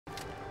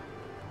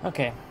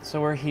Okay,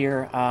 so we're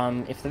here.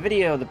 If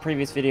the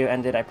previous video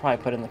ended, I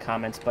probably put it in the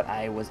comments, but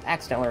I was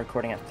accidentally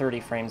recording at 30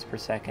 frames per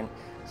second,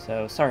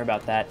 so sorry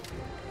about that.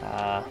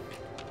 I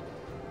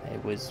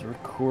was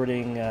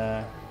recording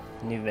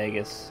New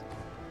Vegas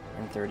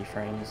in 30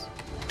 frames,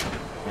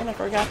 and I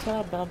forgot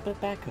to bump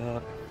it back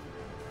up.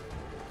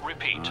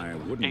 Repeat,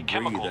 a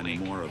chemical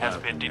leak has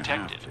been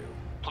detected.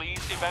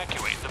 Please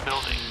evacuate the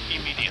building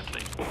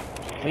immediately.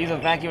 Please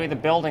evacuate the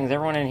buildings.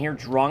 Everyone in here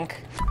drunk?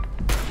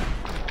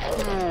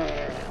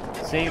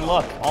 See,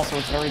 look. Also,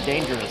 it's very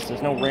dangerous.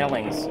 There's no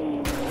railings.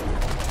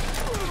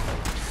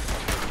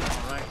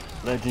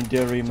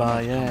 Legendary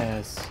my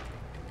ass.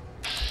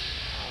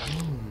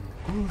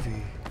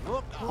 Groovy.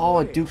 Oh,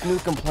 a Duke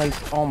Nukem place.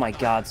 Oh my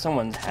god,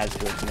 someone has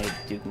to have made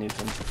Duke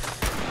Nukem.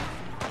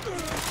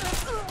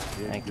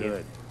 Thank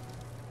you.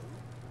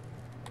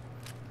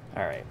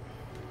 Alright.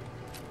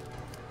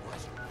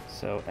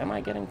 So, am I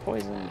getting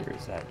poisoned, or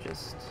is that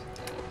just...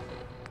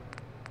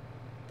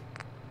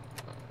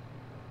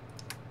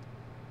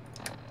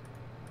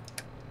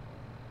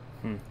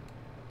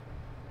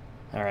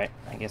 Alright,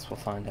 I guess we'll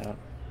find out.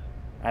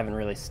 I haven't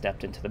really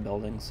stepped into the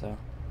building, so...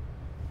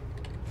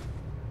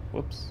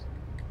 Whoops.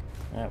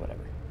 Whatever.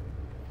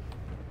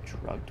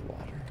 Drugged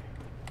water.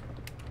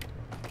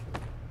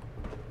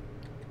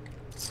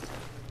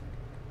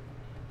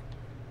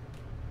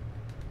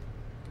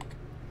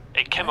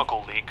 A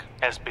chemical leak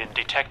has been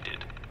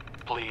detected.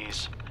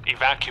 Please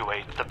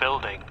evacuate the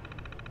building.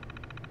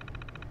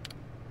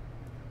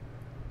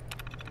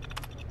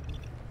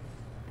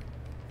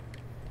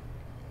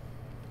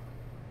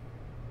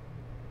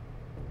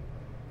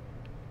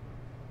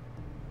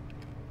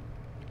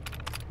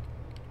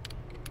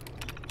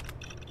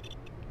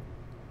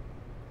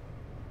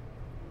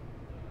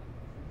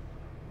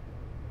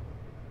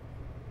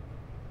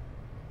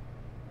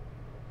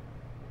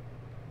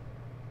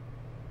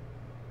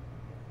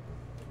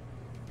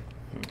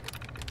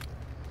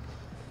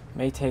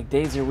 May take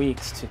days or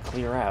weeks to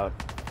clear out,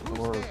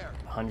 or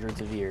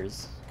hundreds of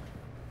years.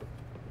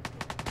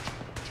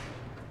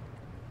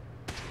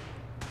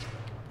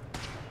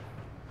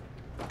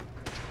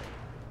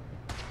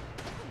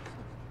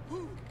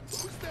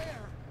 Who's there?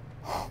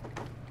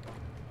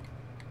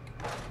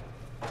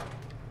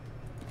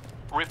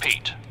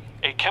 Repeat,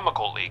 a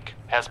chemical leak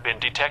has been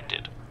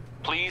detected.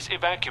 Please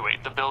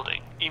evacuate the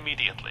building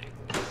immediately.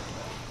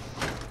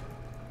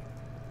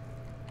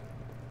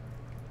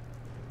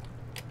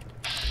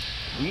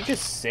 Are you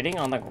just sitting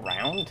on the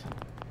ground?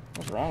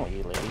 What's wrong with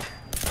you, lady?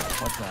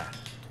 What's that?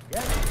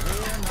 Yes,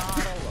 we're not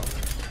alone.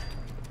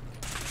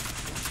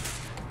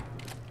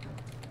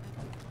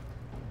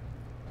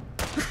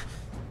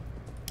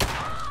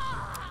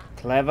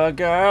 Clever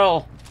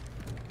girl!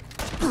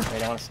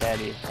 Wait, I want to stab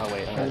you. Oh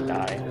wait, I'm gonna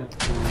die.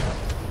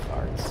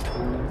 Farts.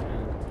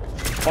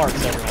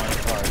 Farts, everyone,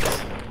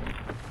 farts.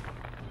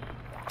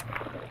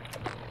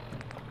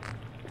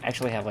 I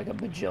actually have like a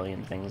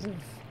bajillion things of...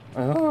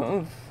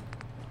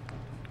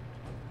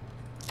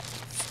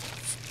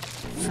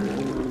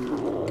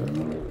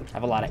 I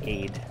have a lot of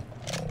aid.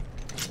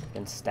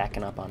 Been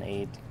stacking up on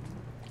aid.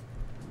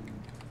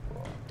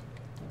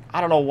 I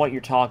don't know what you're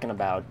talking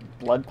about.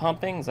 Blood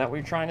pumping? Is that what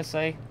you're trying to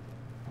say?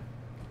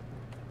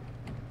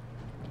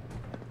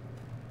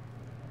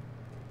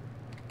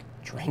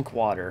 Drink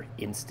water.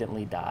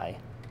 Instantly die.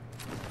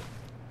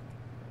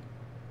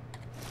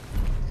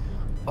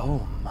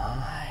 Oh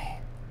my.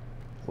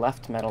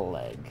 Left metal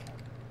leg.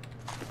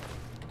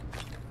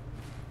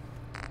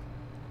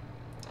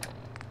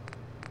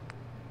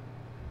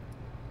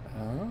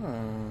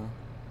 Oh,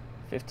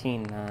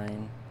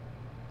 15.9.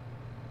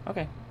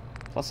 Okay.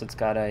 Plus it's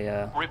got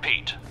a,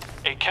 Repeat,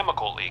 a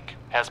chemical leak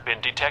has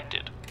been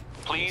detected.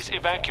 Please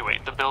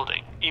evacuate the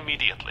building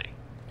immediately.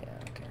 Yeah,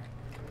 okay.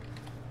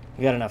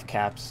 You got enough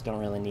caps, don't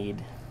really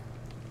need...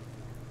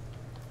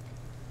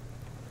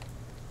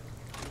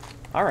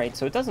 Alright,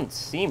 so it doesn't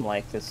seem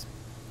like this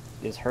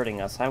is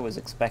hurting us. I was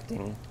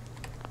expecting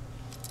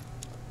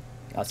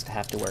us to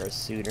have to wear a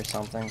suit or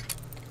something.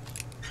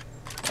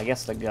 I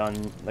guess the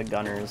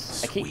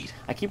gunners.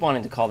 I keep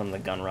wanting to call them the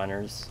gun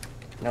runners.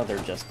 No, they're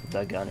just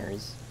the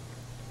gunners.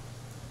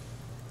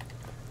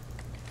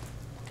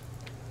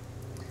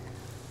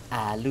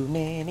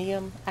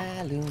 Aluminium,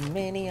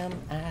 aluminium,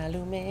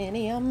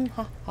 aluminium,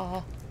 ha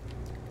ha.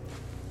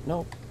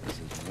 Nope. This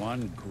is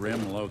one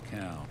grim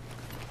locale.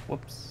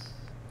 Whoops.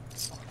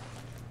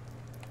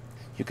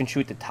 You can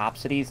shoot the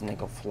tops of these and they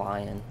go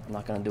flying. I'm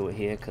not gonna do it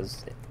here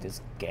because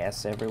there's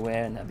gas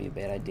everywhere and that'd be a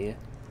bad idea.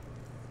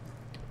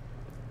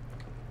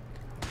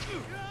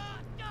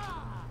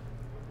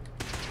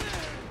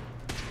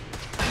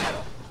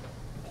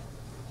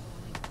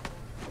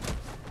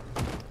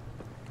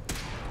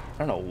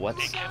 I don't know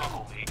what's... A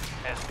chemical leak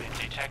has been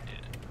detected.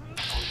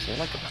 Is there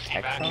like a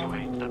protection?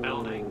 Evacuate the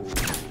building.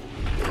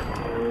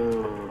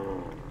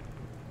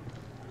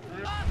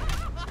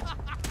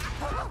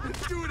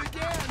 Let's do it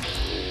again.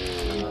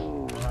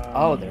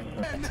 Oh, they're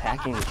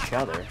attacking each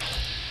other.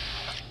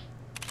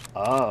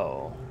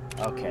 Oh,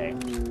 okay.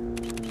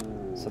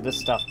 So this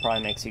stuff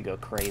probably makes you go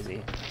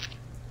crazy.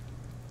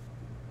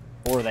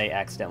 Or they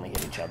accidentally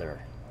hit each other.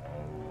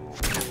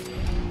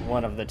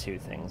 One of the two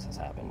things has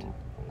happened.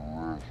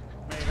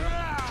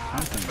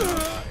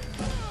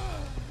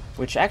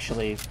 Which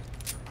actually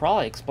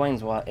probably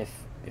explains why,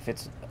 if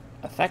it's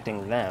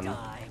affecting them,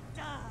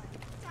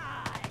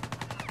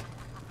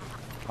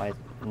 why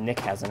Nick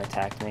hasn't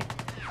attacked me.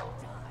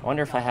 I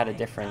wonder if I had a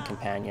different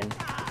companion.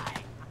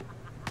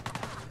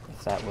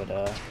 If that would,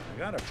 I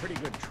got a pretty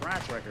good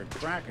track record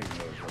tracking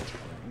those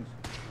things.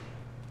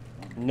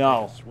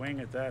 No. Swing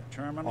at that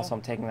terminal. Also,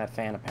 I'm taking that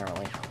fan,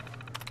 apparently.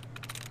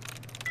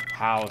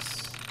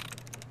 House.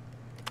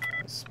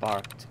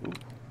 Sparked. Ooh.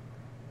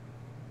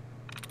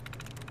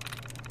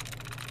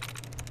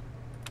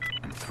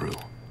 I'm through.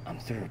 I'm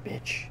through,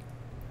 bitch.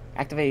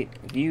 Activate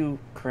view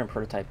current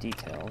prototype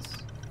details.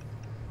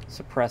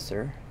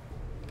 Suppressor.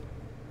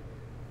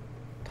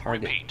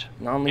 Target. Repeat.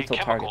 Non-lethal A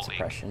chemical target leak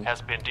suppression.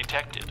 has been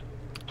detected.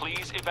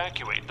 Please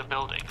evacuate the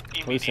building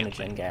immediately.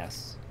 Hallucinogen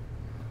gas.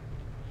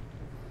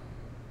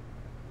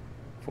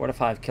 4 to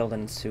 5 killed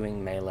in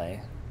ensuing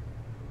melee.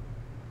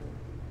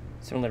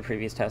 Similar to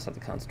previous tests of the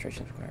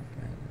concentrations required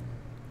for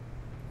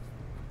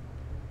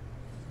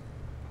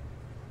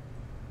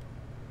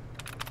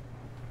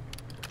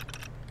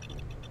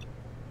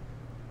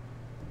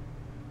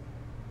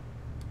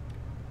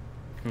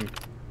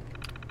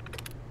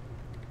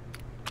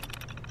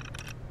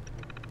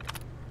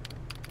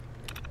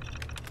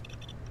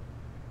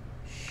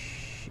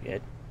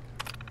Shit.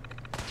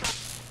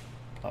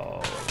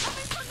 Oh.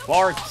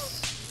 Farts!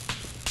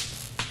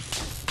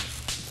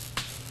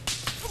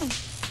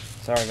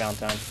 Sorry,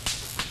 Valentine.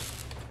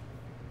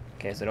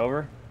 Okay, is it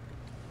over?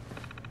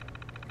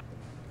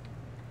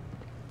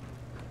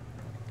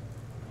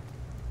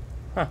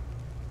 Huh.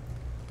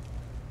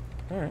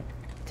 Alright.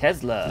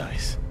 Tesla.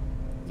 Nice.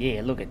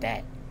 Yeah, look at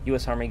that.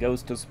 U.S. Army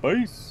goes to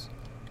space.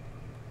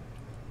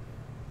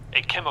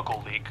 A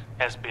chemical leak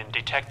has been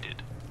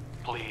detected.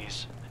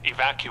 Please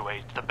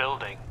evacuate the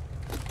building.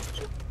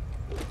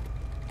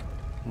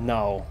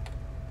 No.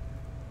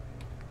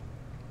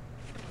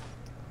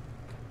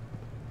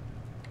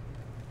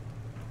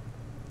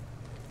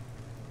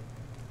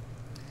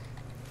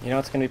 You know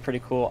what's going to be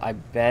pretty cool? I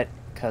bet,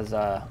 because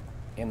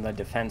in the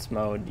defense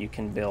mode you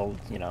can build,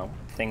 you know,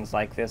 things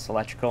like this,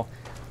 electrical.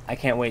 I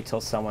can't wait till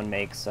someone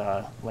makes,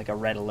 like a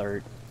Red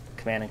Alert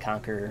Command and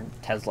Conquer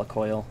Tesla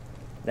coil.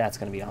 That's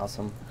going to be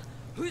awesome.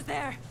 Who's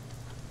there?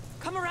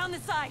 Come around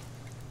this side.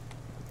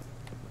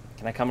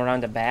 Can I come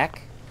around the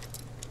back?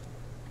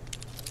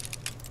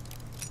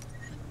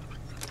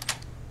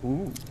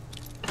 Ooh.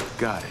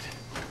 Got it.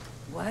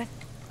 What?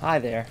 Hi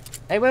there.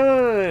 Hey,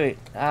 wait.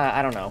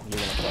 I don't know. You're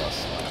going to kill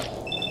us.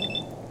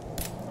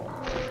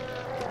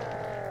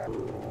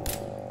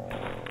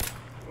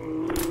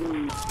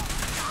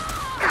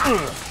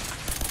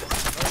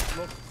 Coast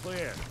looks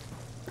clear.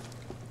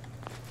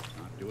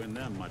 Not doing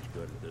them much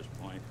good at this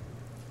point.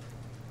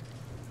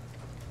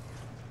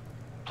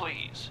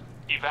 Please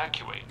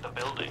evacuate the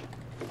building.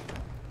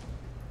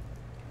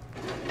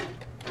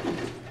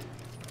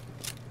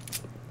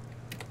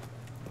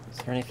 Is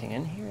there anything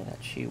in here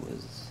that she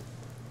was...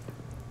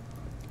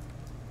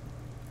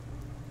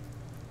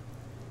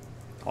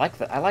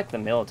 I like the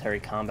military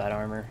combat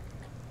armor.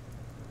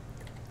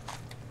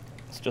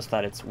 It's just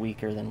that it's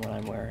weaker than what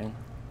I'm wearing.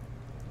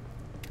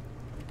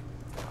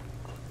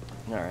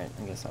 Alright,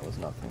 I guess that was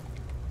nothing.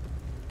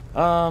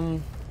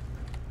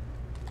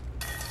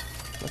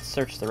 Let's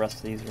search the rest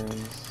of these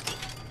rooms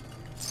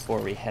before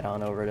we head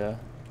on over to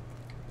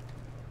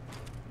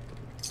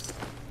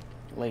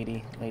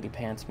Lady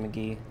Pants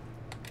McGee.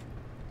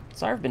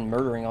 Sorry I've been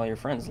murdering all your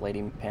friends,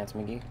 Lady Pants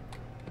McGee.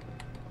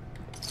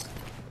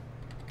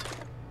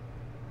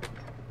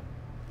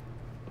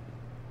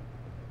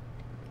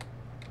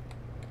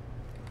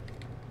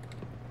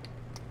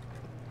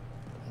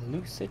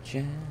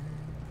 Hallucigen.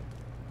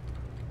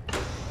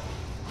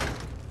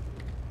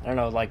 I don't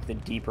know, like, the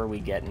deeper we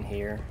get in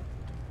here.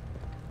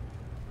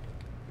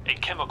 A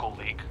chemical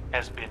leak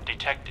has been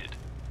detected.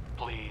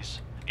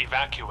 Please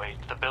evacuate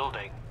the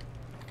building.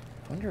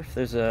 I wonder if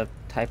there's a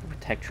type of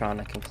Protectron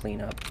that can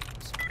clean up.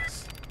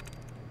 Yes.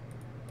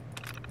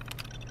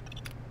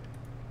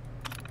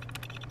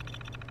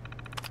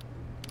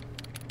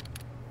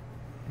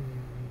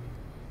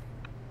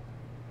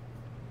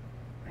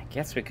 I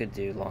guess we could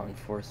do law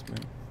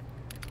enforcement.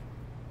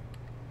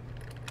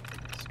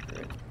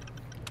 Screw it.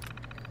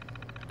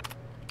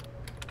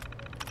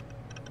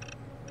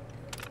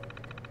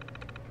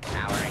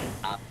 Powering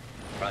up.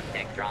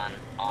 Protectron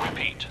on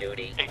Repeat.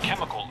 duty. A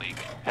chemical leak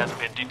has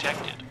been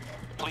detected.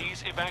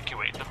 Please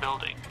evacuate the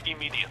building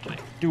immediately.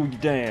 Do your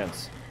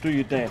dance. Do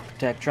your dance,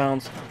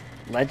 Protectrons.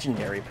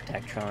 Legendary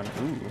Protectron.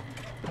 Ooh.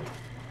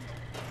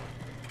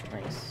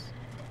 Nice.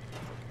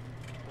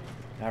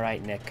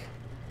 Alright, Nick.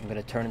 I'm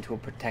gonna turn into a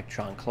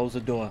Protectron. Close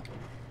the door.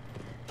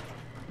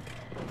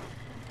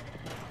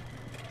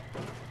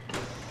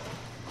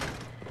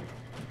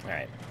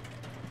 Alright.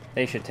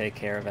 They should take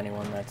care of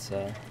anyone that's,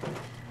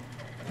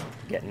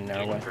 getting in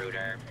their way.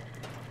 Intruder.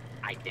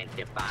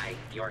 Identify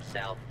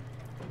yourself.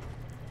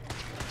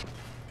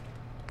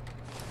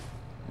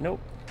 Nope.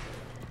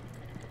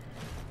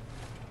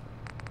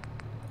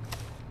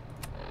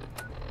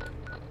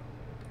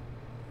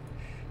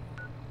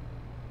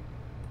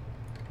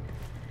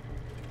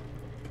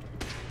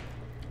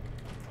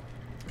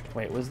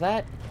 Wait, was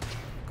that?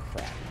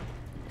 Crap.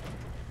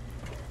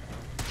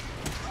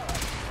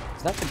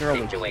 Is that the girl we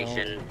killed?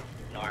 Situation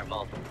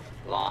normal.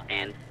 Law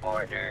and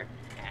order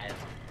has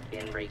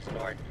been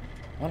restored.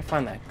 I want to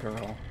find that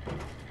girl.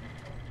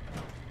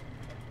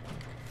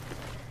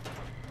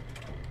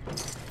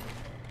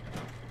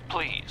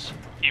 Please,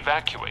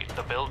 evacuate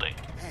the building.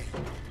 Hey.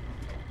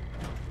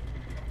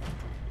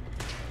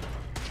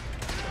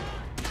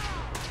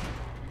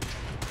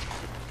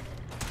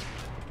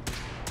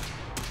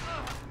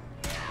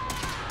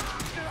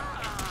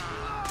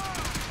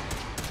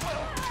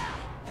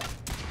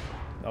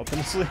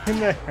 Nothing's in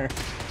there.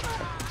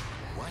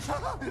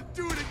 What?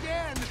 Do it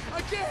again!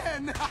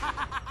 Again!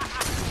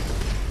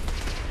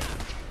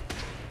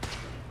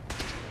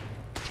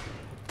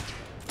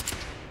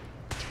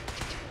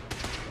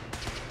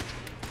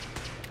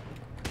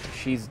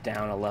 She's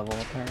down a level,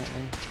 apparently.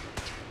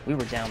 We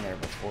were down there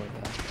before, though.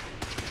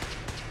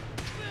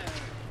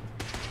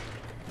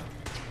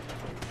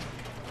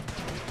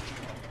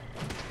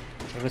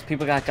 Those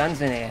people got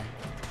guns in here.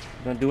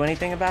 You gonna do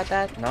anything about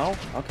that? No?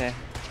 Okay.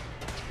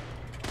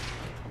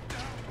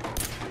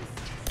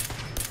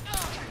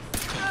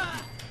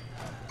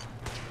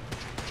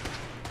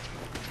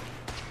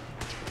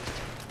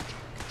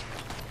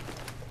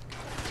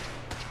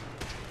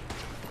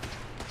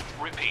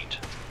 Repeat,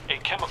 a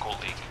chemical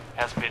leak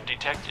has been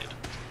detected.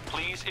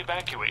 Please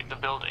evacuate the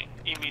building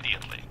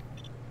immediately.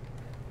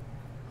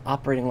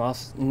 Operating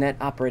loss, net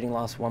operating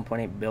loss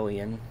 1.8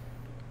 billion.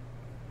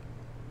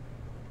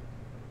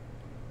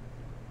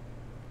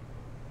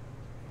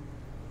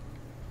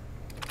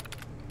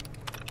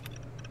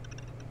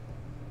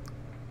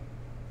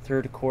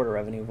 Third quarter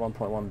revenue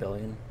 1.1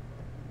 billion.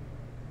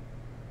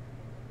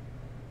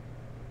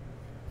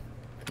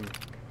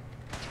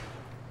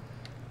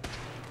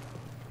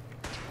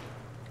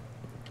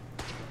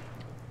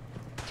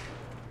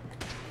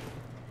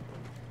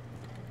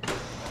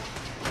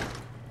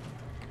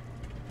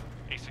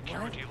 A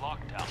security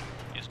lockdown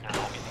is now in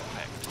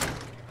effect.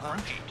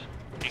 Repeat,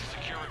 a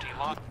security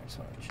I just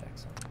want to check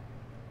something.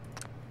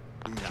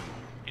 lockdown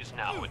is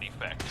now in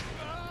effect.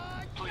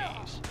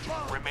 Please,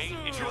 remain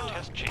in your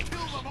test chambers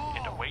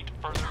and await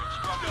further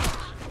instructions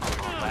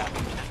from our lab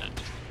attendant.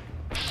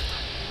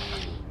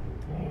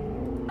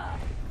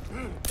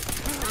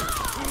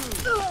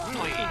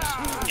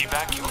 Please,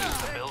 evacuate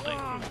the building.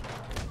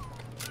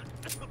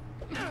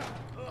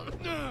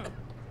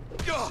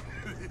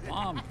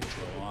 Bomb could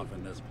go off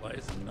in this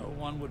place and no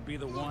one would be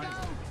the wiser.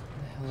 What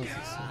the hell is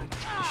this thing?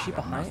 Is she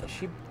behind? Is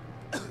she...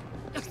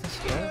 Is this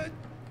her?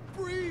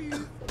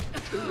 Breathe!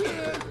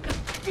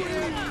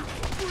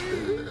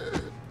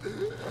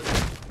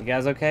 You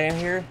guys okay in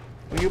here?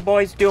 What are you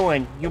boys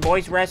doing? You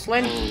boys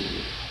wrestling?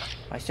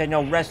 I said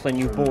no wrestling,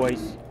 you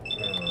boys.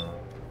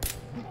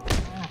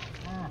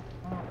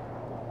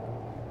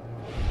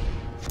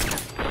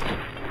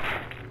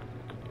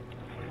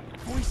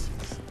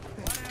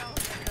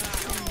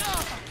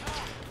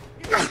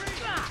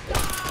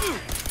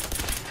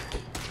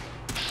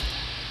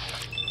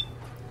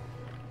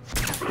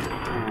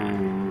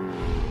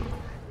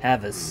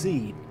 Have a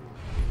seat.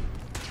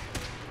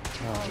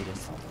 Oh, he didn't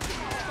fall.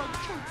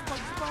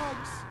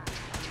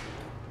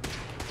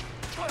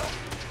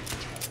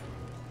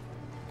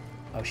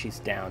 Oh, she's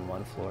down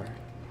one floor.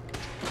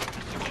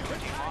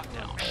 Security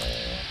lockdown.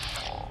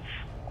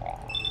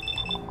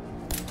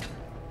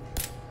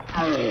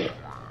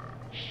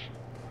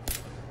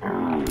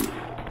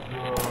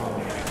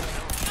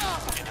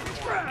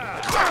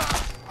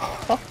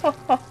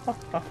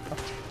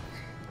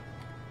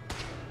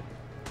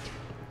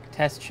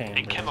 Test chamber.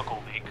 A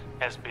chemical leak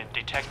has been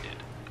detected.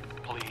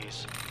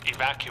 Please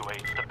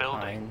evacuate the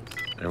building.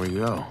 Fine. There we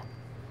go.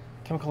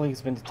 Chemical leak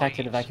has been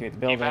detected. Please, Evacuate the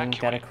building.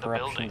 evacuate Data the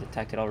corruption building.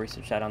 detected. All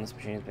research data on this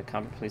machine has been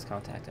please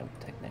contact a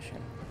technician.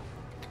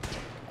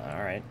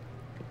 Alright.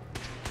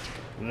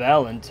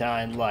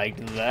 Valentine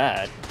liked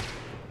that.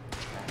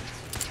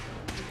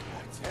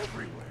 It's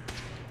everywhere.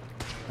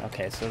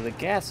 Okay, so the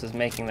gas is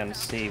making them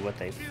see what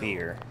they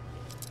fear.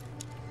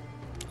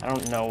 I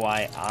don't know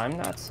why I'm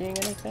not seeing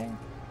anything.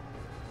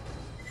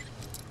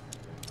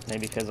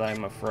 Maybe because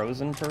I'm a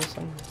frozen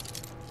person?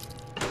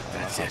 I don't know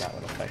how that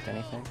would affect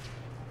anything.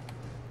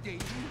 Davey,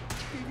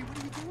 what are you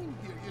doing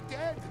here? You're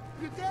dead.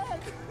 You're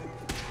dead.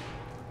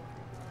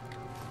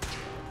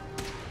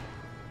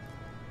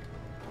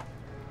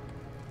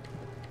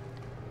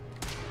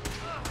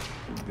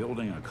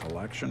 Building a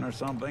collection or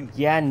something?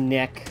 Yeah,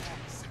 Nick.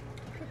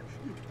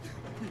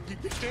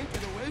 You can't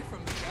get away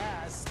from the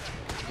gas.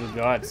 Just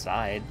go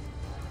outside.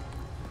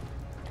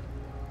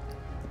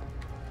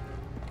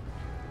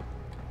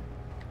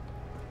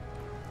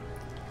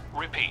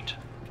 Repeat,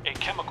 a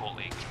chemical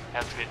leak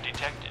has been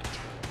detected.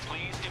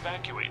 Please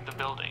evacuate the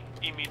building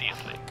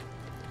immediately.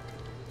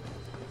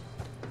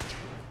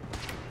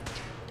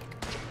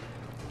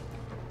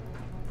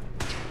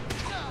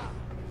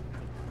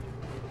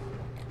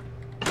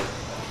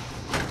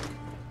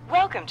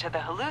 Welcome to the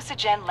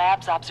Hallucigen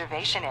Labs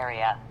observation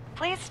area.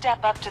 Please step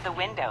up to the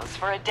windows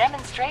for a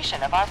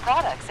demonstration of our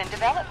products in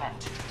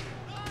development.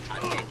 I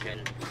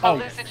attention. Oh,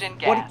 Hallucigen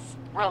what- gas.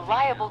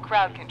 Reliable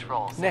crowd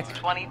control since Nick.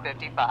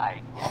 2055.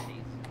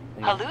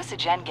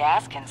 Hallucigen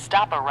gas can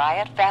stop a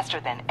riot faster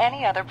than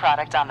any other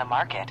product on the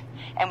market,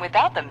 and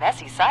without the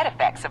messy side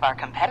effects of our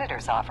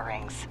competitors'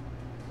 offerings.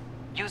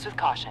 Use with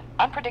caution.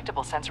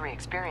 Unpredictable sensory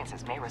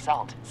experiences may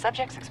result.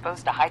 Subjects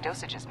exposed to high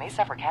dosages may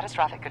suffer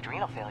catastrophic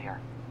adrenal failure.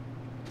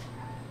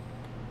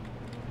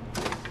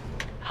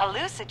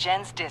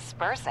 Hallucigen's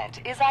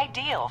dispersant is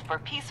ideal for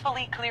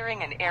peacefully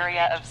clearing an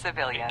area of A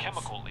civilians.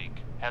 chemical leak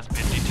has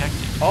been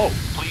detected. Oh.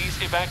 Please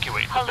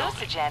evacuate the building.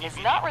 Hallucigen is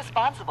not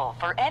responsible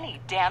for any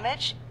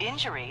damage,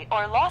 injury,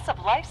 or loss of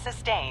life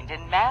sustained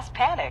in mass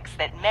panics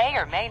that may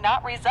or may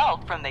not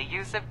result from the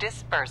use of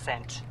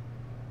dispersant.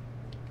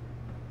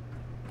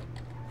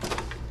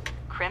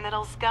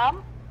 Criminal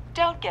scum?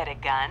 Don't get a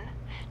gun.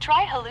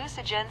 Try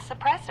Hallucigen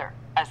Suppressor,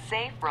 a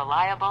safe,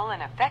 reliable,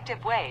 and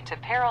effective way to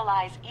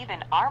paralyze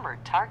even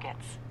armored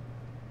targets.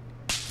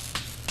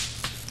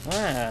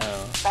 Wow.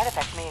 Side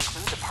effects may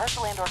include the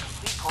partial and/or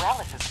complete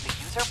paralysis of the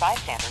user,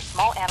 bystanders,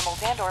 small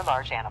animals, and/or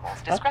large animals.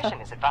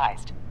 Discretion is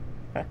advised.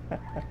 I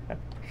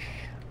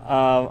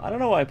don't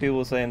know why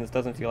people are saying this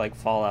doesn't feel like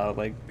Fallout.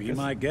 Like, Be this,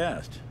 my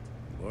guest.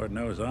 Lord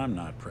knows I'm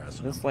not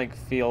pressing. this is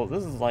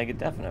like a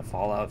definite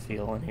Fallout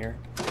feel in here.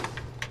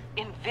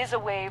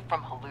 Invisawave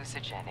from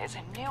Hallucigen is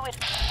a new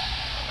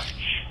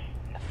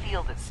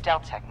field of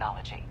stealth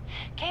technology,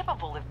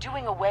 capable of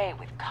doing away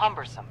with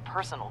cumbersome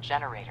personal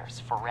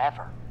generators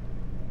forever.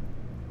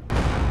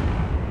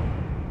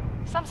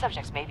 Some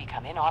subjects may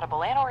become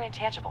inaudible and/or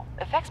intangible.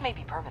 Effects may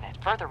be permanent.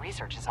 Further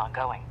research is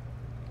ongoing.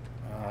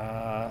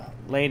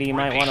 Lady, you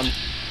might want to...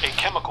 A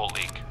chemical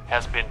leak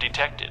has been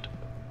detected.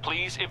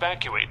 Please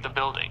evacuate the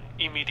building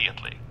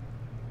immediately.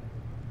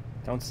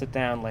 Don't sit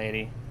down,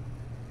 lady.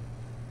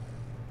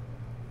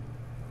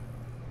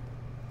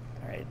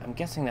 Alright, I'm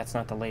guessing that's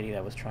not the lady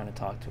that was trying to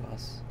talk to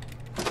us.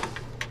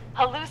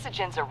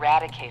 Hallucigen's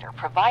Eradicator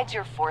provides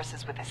your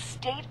forces with a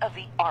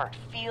state-of-the-art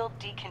field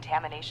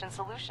decontamination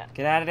solution.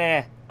 Get out of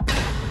there!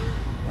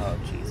 Oh,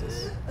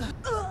 Jesus.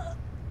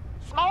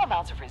 Small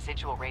amounts of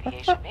residual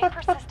radiation may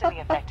persist in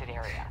the affected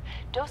area.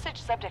 Dosage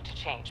subject to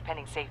change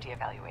pending safety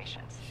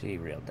evaluations. She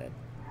real dead.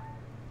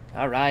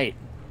 Alright.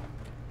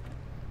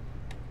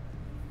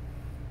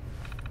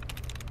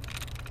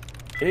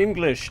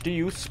 English, do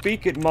you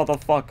speak it,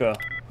 motherfucker?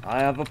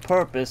 I have a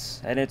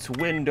purpose, and it's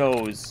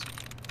Windows.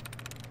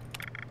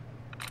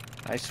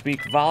 I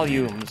speak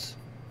volumes.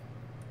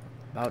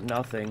 About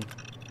nothing.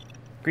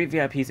 Greet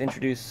VIPs,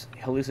 introduce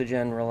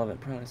Hallucigen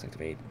relevant products,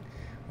 activate,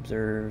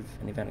 observe,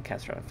 an event of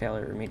catastrophic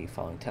failure, remediate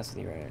following tests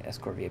of the area,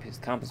 escort VIPs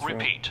to conference room.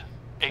 Repeat.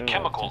 A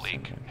chemical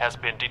leak has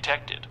been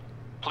detected.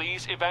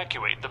 Please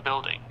evacuate the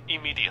building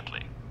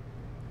immediately.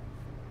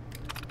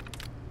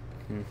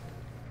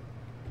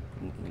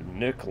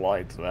 Nick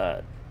likes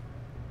that.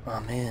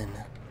 I'm in.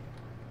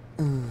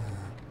 Ooh,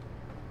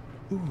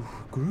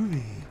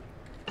 groovy.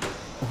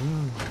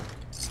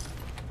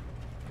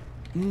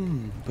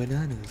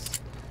 Bananas.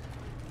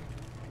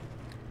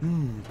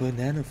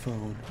 Banana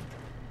phone.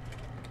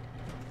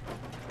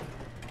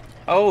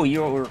 Oh,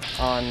 you're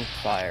on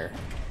fire.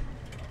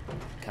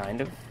 Kind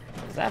of.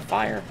 Is that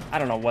fire? I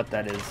don't know what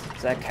that is.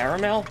 Is that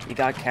caramel? You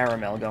got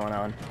caramel going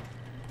on.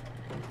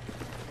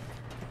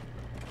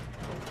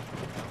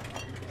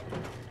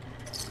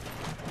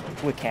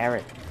 With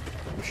carrot.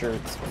 I'm sure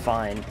it's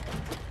fine.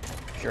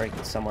 I'm sure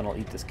someone will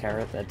eat this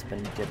carrot that's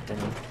been dipped in.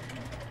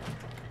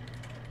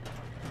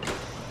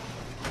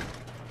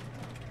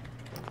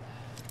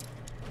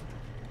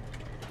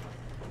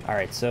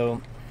 Alright,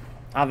 so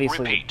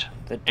obviously Repeat.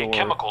 the door... A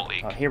chemical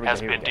leak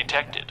has been go.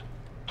 detected.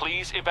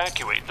 Please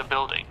evacuate the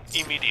building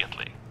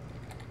immediately.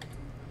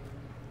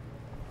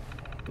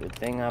 Good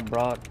thing I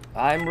brought...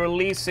 I'm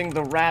releasing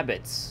the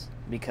rabbits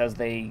because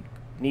they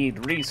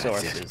need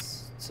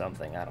resources.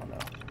 Something, I don't know.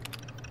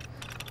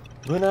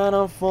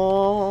 Banana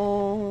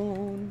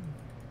phone.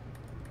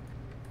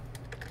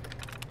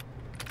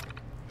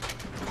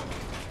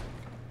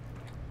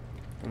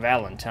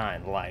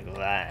 Valentine like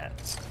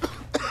that.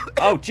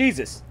 Oh,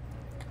 Jesus!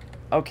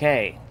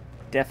 Okay.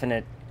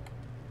 Definite.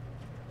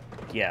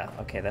 Yeah,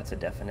 okay, that's a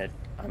definite.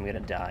 I'm gonna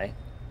die.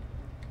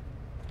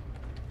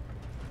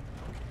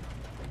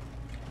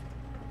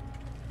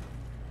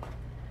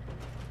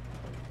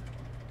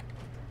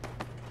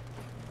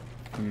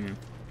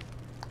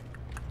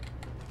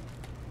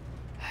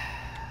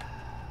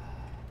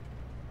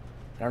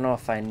 I don't know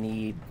if I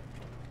need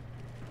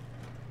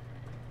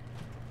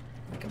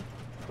like a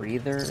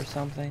breather or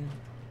something.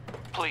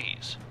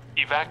 Please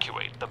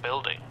evacuate the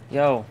building.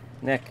 Yo,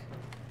 Nick.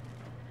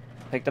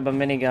 Picked up a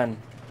minigun.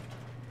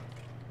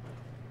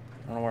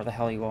 I don't know where the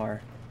hell you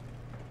are.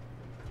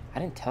 I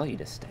didn't tell you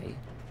to stay.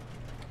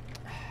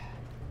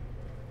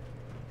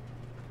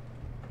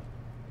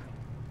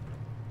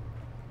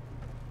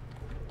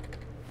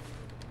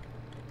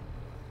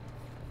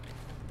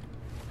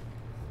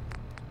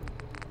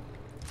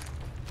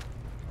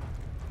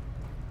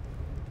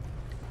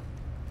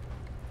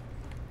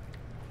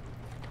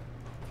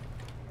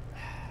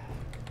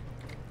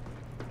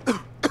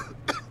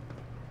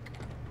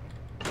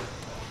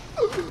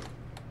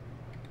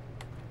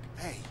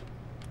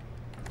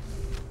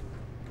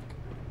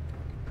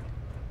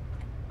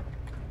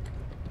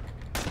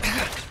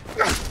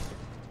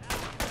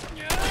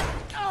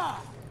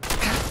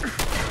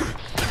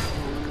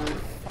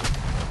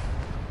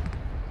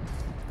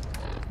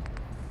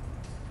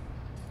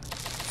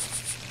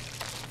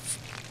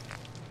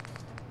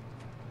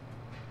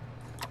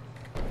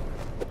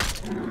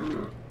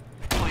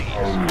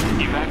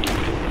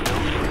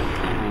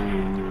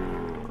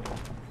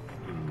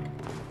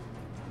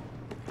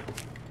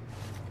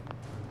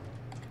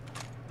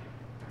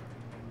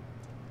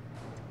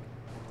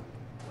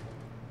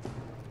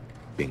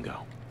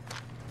 Bingo.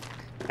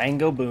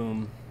 Bango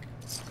boom.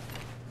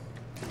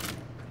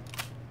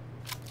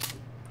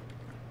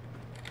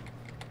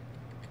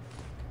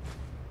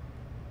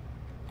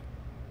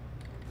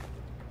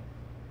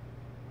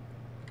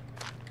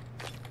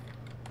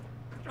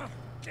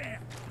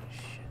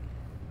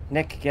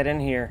 Nick, get in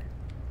here.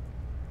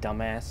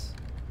 Dumbass.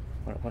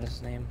 What is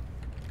his name?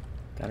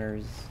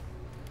 Gunner's...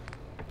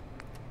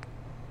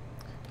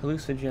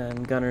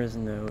 Hallucigen, Gunner's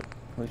note.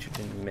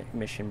 Hallucigen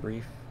mission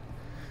brief.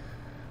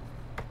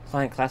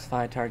 Client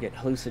classified target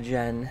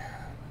Hallucigen.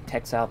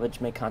 Tech salvage.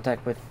 Make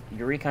contact with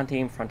your recon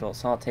team. Frontal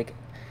assault. Take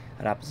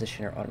at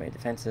opposition or automated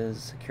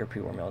defenses. Secure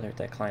pre-war military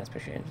tech. Client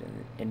special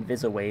engine.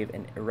 Invisawave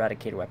and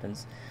eradicator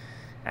weapons.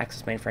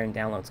 Access mainframe.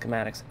 Download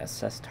schematics.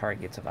 Assess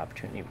targets of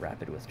opportunity.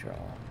 Rapid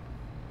withdrawal.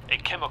 A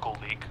chemical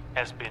leak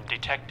has been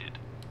detected.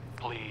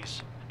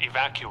 Please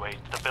evacuate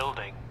the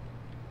building.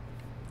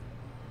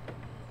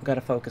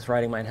 Gotta focus.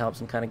 Writing might help.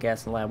 Some kind of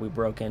gas in the lab. We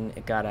broke in.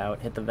 It got out.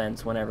 Hit the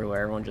vents. Went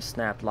everywhere. Everyone just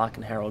snapped. Locke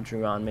and Harold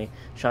drew on me.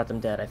 Shot them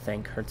dead, I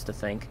think. Hurts to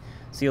think.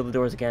 Seal the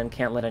doors again.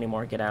 Can't let any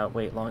more get out.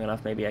 Wait long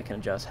enough. Maybe I can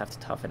adjust. Have to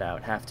tough it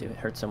out. Have to. It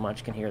hurts so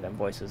much. Can hear them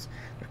voices.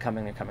 They're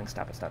coming. They're coming.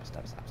 Stop it. Stop it.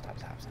 Stop it. Stop it. Stop it.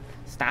 Stop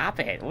it. Stop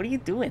it. What are you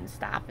doing?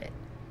 Stop it.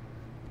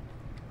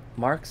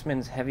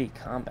 Marksman's heavy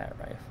combat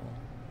rifle.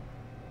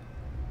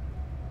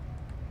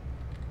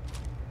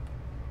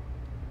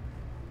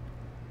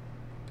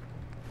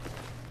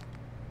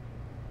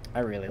 I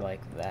really like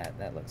that.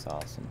 That looks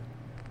awesome.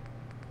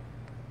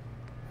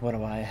 What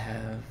do I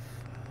have?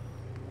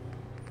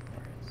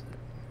 Where is it?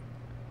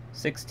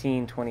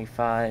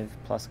 1625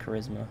 plus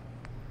charisma.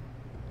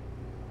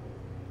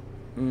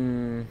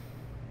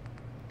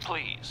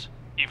 Please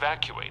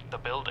evacuate the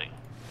building.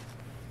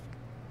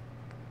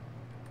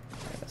 I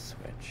gotta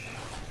switch.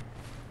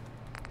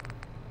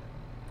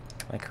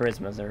 My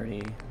charisma's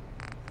already...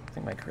 I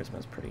think my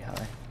charisma's pretty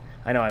high.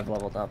 I know I've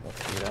leveled up.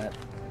 Let's do that.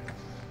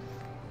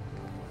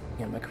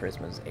 Yeah, my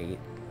charisma's 8.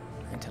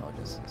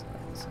 Intelligence is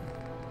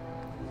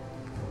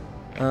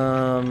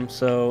 9.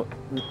 So,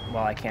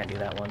 well, I can't do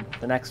that one.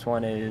 The next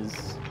one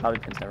is bobby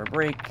pins never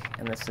break,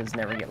 and this is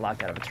never get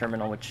locked out of a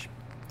terminal, which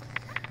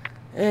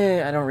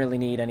I don't really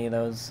need any of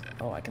those.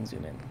 Oh, I can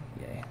zoom in.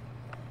 Yay.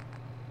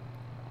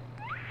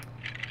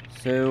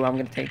 So I'm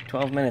gonna take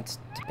 12 minutes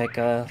to pick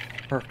a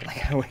perk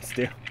like I always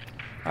do.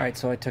 Alright,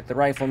 so I took the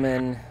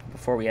rifleman.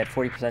 Before we had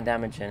 40%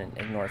 damage and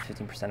ignored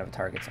 15% of a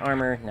target's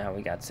armor. Now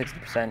we got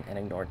 60% and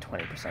ignored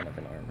 20% of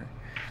an armor.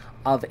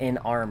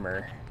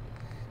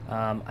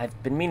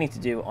 I've been meaning to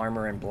do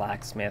armor and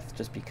blacksmith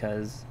just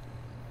because...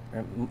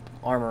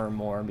 armor or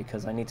more,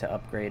 because I need to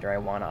upgrade, or I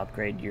want to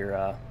upgrade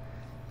your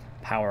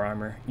power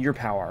armor. Your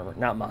power armor,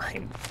 not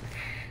mine.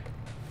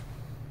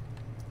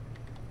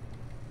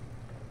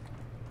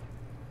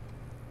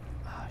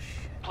 Oh,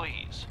 shit.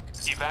 Please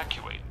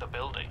evacuate the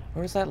building.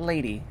 Where's that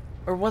lady?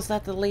 Or was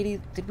that the lady?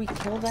 Did we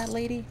kill that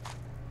lady?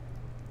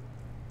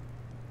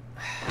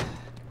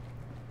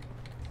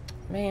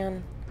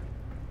 Man.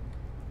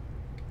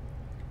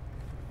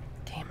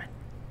 Damn it.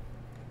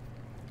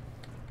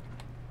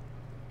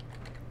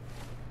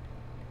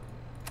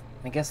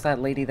 I guess that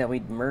lady that we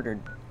murdered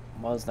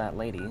was that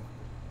lady.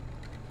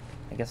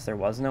 I guess there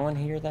was no one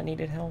here that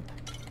needed help.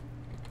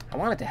 I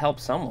wanted to help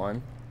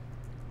someone.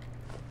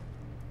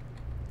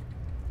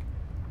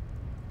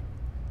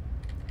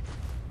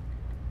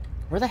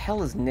 Where the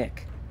hell is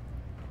Nick?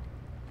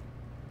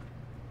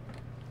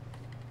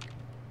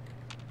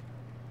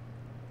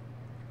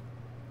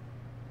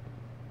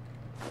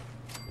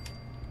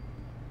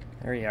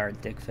 There you are,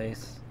 dick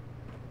face.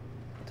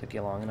 Took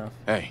you long enough.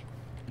 Hey.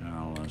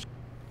 No,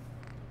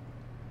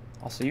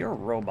 Also, you're a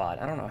robot.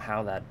 I don't know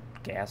how that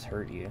gas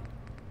hurt you.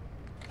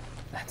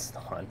 That's the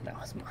one. That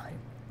was mine.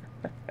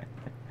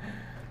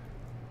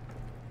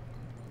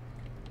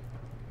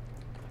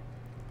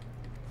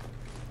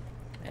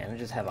 Man, I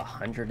just have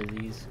 100 of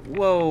these.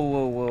 Whoa,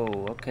 whoa,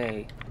 whoa.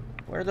 Okay.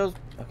 Where are those?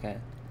 Okay.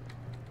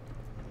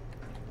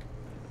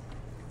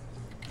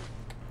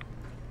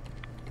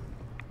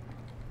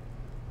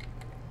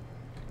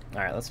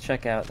 Alright, let's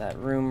check out that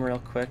room real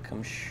quick.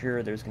 I'm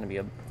sure there's going to be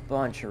a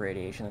bunch of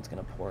radiation that's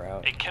going to pour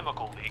out. A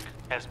chemical leak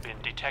has been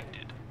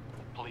detected.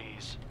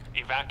 Please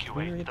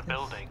evacuate the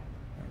building.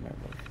 I remember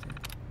what we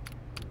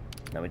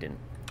did. No, we didn't.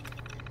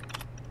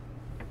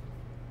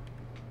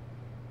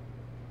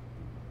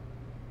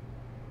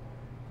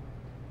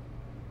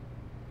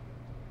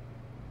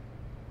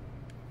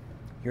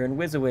 Your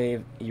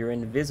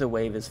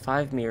Invisawave is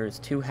 5 mirrors,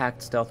 2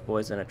 hacked stealth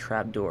boys, and a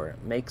trap door.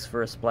 Makes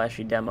for a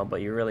splashy demo,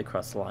 but you really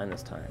crossed the line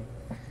this time.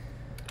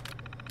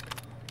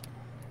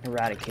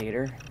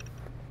 Eradicator.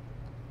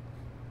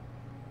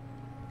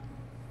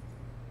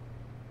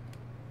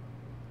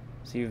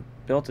 So you've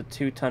built a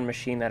 2-ton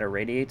machine that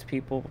irradiates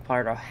people,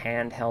 part of a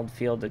handheld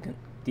field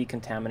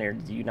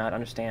decontaminator. Do you not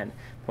understand?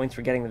 Points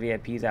for getting the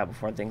VIPs out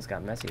before things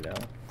got messy, though.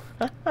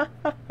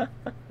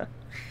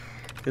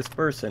 This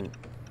person.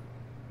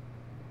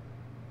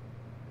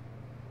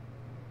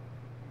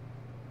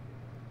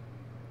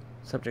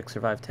 Subject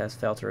survived test,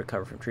 failed to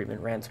recover from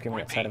treatment, ran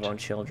screaming outside of own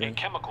children. A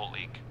chemical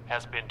leak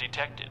has been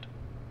detected.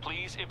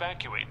 Please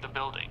evacuate the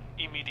building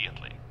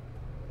immediately.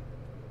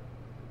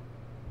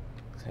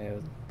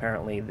 So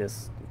apparently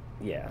this,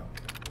 yeah.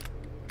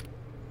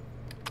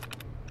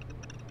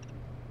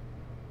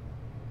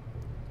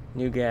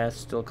 New gas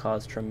still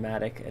caused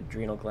traumatic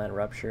adrenal gland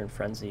rupture and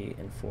frenzy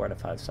in 4 out of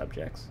 5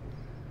 subjects.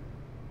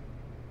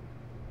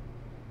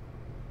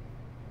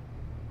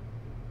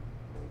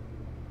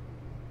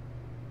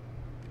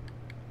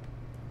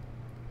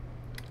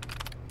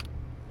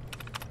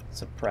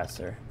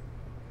 Suppressor.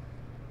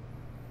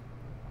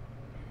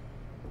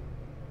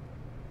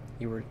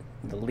 You were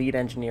the lead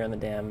engineer on the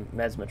damn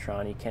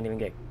Mesmatron. You can't even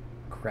get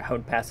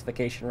crowd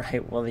pacification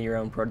right. One of your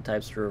own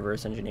prototypes to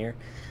reverse engineer.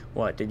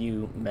 What, did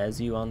you mez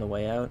you on the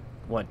way out?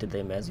 What, did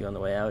they mez you on the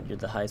way out? You're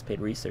the highest paid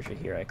researcher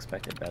here. I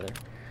expected better.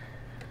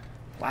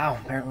 Wow,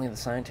 apparently the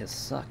scientists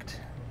sucked.